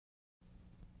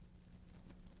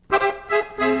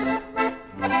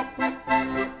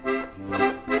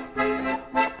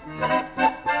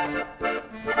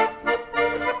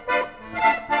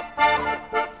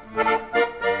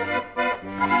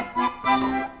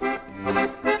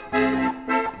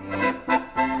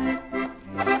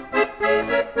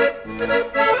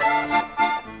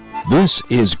This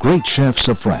is Great Chefs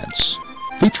of France,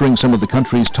 featuring some of the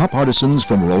country's top artisans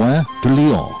from Rouen to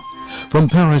Lyon, from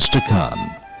Paris to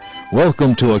Cannes.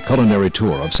 Welcome to a culinary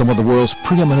tour of some of the world's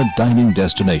preeminent dining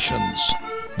destinations.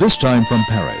 This time from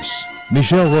Paris,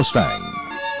 Michel Rostang.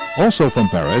 Also from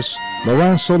Paris,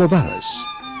 Laurent Solivares.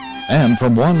 And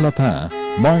from Juan Lapin,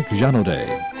 Marc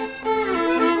Janaudet.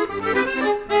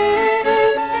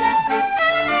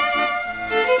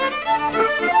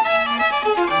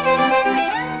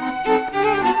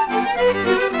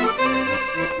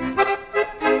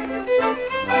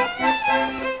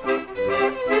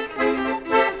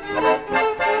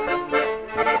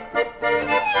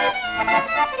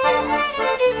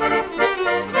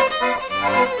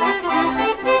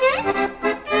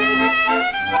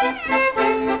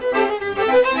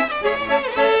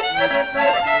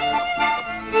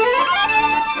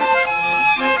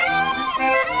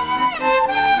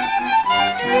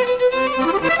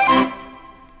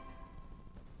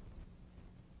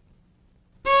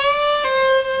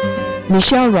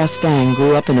 Michel Rostang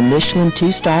grew up in a Michelin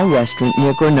two-star restaurant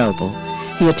near Grenoble.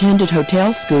 He attended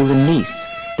hotel school in Nice,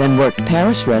 then worked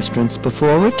Paris restaurants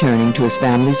before returning to his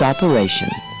family's operation.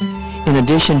 In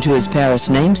addition to his Paris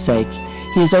namesake,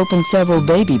 he has opened several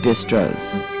baby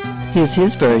bistros. Here's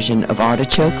his version of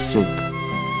artichoke soup.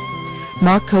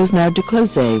 Marc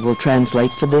Cosnard-de-Closet will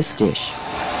translate for this dish.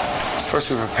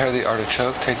 First we prepare the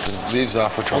artichoke, take the leaves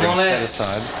off, which we're going to set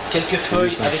aside. Quelques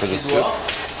feuilles avec les doigts.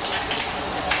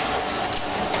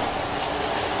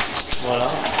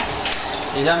 Voilà.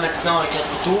 Et là maintenant avec un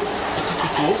couteau, petit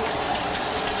couteau,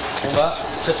 on va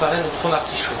préparer notre fond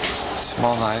d'artichaut.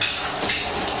 Small knife.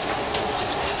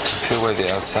 Peel away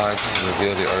the outside and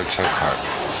reveal the artichoke heart.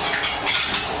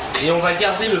 Et on va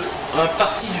garder un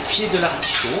parti du pied de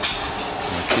l'artichaut.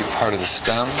 We'll keep part of the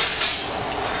stem.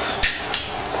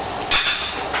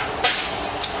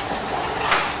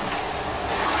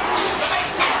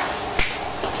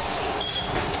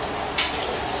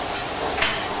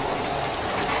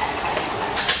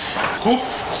 Coupe,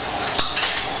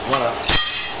 voilà,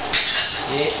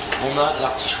 et on a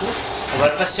l'artichaut, on va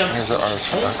le passer un petit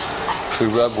peu.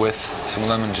 We rub with some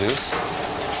lemon juice.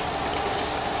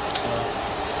 Voilà.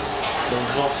 Donc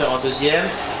je vais en faire un deuxième.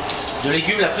 De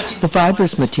légumes, la petite. The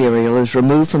fibrous material is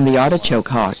removed from the artichoke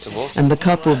heart, and the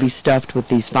cup will be stuffed with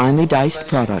these finely diced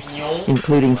products,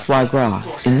 including foie gras,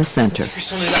 in the center.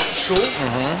 Cuisson des artichauts.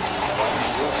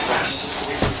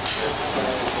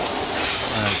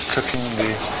 Cooking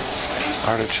the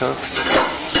artichokes.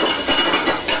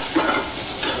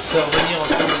 On fait revenir un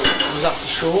peu nos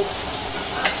artichauts.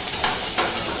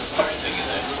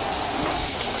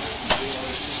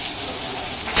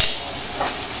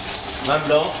 Vin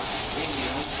blanc.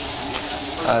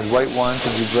 Add white wine to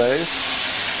deglaze.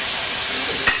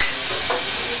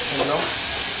 Vin blanc.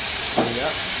 Voilà,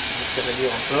 on fait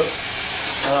réduire un peu.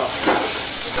 Alors,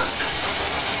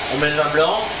 on met le vin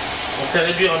blanc, on fait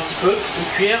réduire un petit peu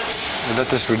cuire. We let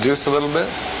this reduce a little bit.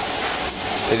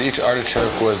 And each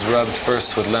artichoke was rubbed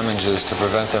first with lemon juice to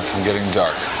prevent them from getting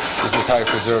dark. This is how you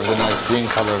preserve the nice green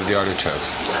color of the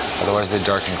artichokes. Otherwise they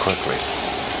darken quickly.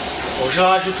 Bon, je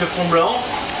rajoute le fond blanc.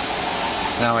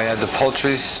 Now I add the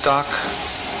poultry stock.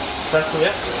 Salle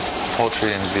couverte.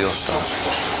 Poultry and veal stock,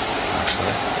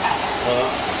 actually. Voilà.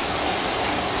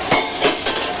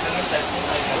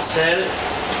 Sel.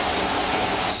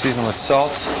 Season with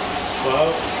salt.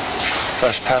 Poivre.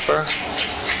 Fresh pepper.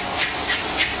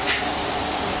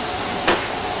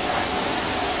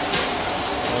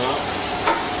 Voilà.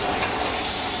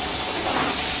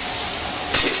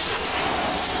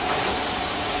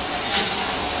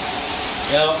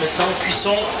 Et alors maintenant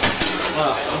cuisson,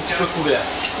 voilà, un petit peu couvert.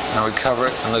 Now we cover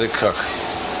it and let it cook.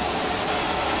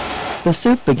 The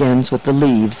soup begins with the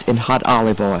leaves in hot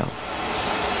olive oil.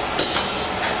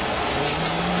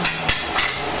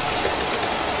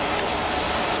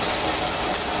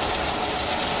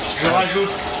 Je rajoute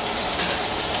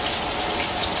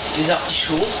les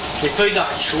artichauts, les feuilles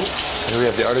d'artichaut. Here we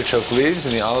have the artichoke leaves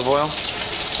in the olive oil.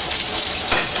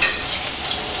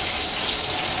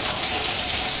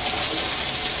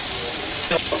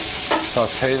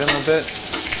 Saute them a bit.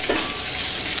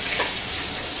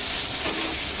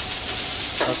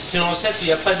 C'est une recette où il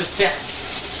n'y a pas de perte.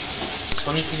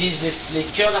 On utilise les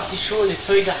cœurs d'artichaut et les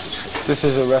feuilles d'artichaut. This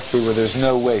is a recipe where there's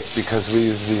no waste because we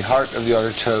use the heart of the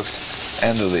artichokes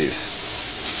and the leaves.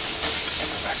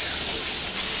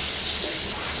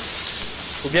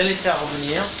 Il faut bien les faire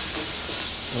revenir.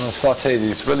 I'm going to saute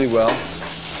these really well.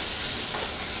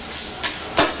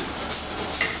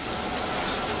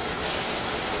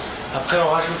 Après on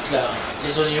rajoute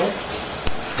les oignons.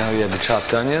 Now we add the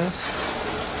chopped onions.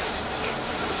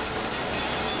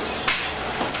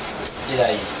 et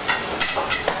l'ail.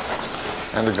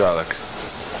 And the garlic.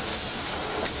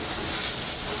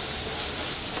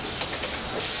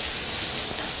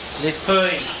 Les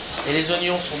feuilles et les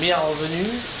oignons sont bien revenus.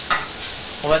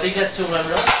 On va déglacer au vin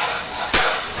blanc.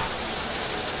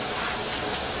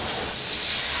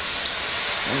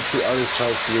 Once the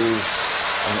artichoke leaves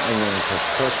and onions have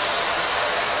cooked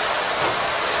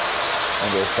and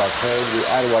they're sauteed, we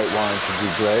add white wine to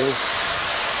deglaze.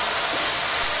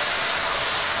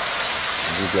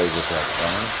 Deglaze with that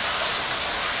wine.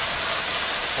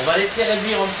 On va laisser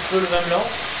réduire un petit peu le vin blanc.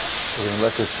 We're going to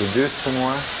let this reduce some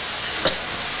more.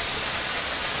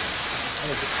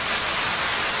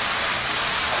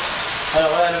 Alors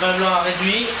voilà, le vin blanc a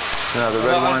réduit. So now the On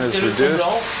red va wine is rajouter le fond reduced.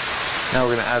 blanc. Now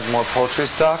we're going to add more poultry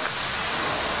stock.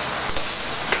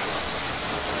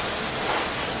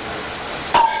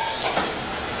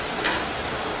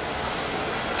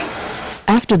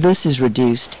 After this is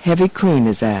reduced, heavy cream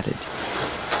is added.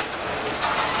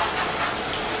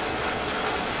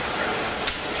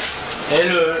 Et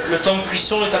le temps de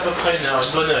cuisson est à peu près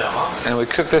une bonne heure. Hein. And we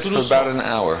cook this for about an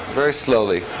hour, very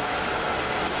slowly.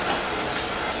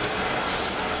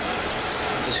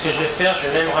 Et ce que je vais faire, je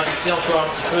vais même rajouter encore un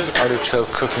petit peu de...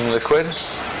 Artichoke cooking liquid.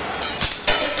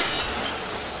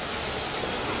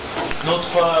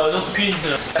 Notre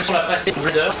cuisine, on l'a passé au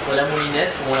blender, ou à la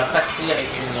moulinette, on l'a passé avec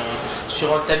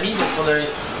sur un tamis. Donc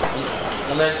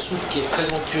on a une soupe qui est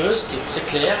très onctueuse, qui est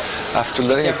très claire. After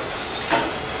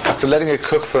letting it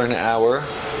cook for an hour,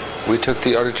 we took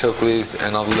the artichoke leaves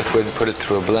and all the liquid and put it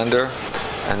through a blender,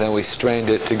 and then we strained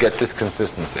it to get this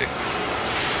consistency.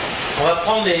 On va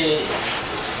prendre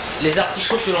les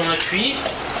artichauts que l'on a cuits,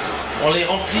 on les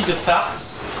remplit de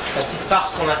farce. La petite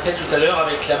farce qu'on a faite tout à l'heure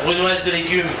avec la brunoise de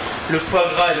légumes, le foie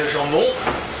gras et le jambon.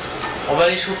 On va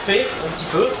les chauffer un petit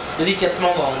peu,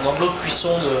 délicatement dans de l'eau de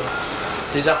cuisson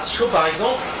des artichauts par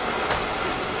exemple.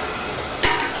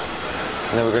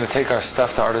 And then we're going to take our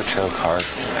stuffed artichoke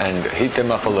hearts and heat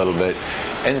them up a little bit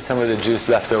in some of the juice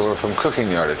left over from cooking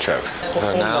the artichokes.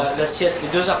 So now, L'assiette, les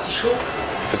deux artichauts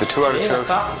for the two et la artichokes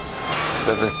farce.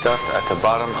 that have been stuffed at the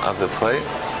bottom of the plate.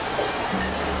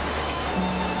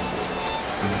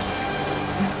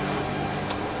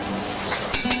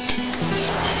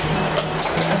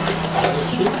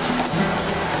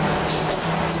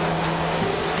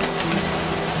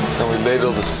 Then we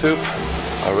ladle the soup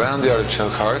around the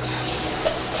artichoke hearts.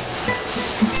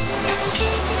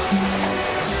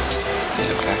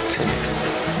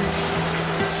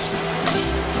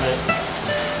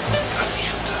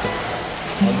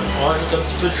 On rajoute un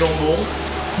petit peu de jambon.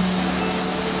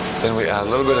 Then we add a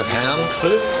little bit of ham.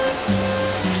 Creux.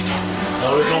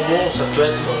 Alors le jambon, ça peut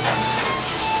être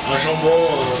un jambon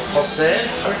français.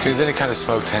 You can use any kind of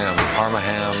smoked ham, Parma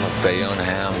ham, Bayonne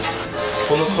ham.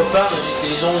 Pour notre part, nous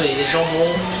utilisons les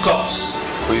jambons corses.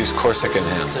 We use Corsican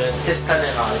ham. C'est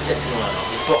testamera, les têtes noires,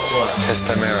 les porcs noirs.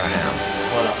 Testamera ham.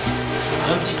 Voilà.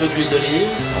 Un petit peu d'huile d'olive.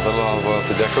 A little olive oil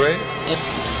to decorate. Et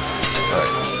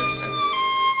Right.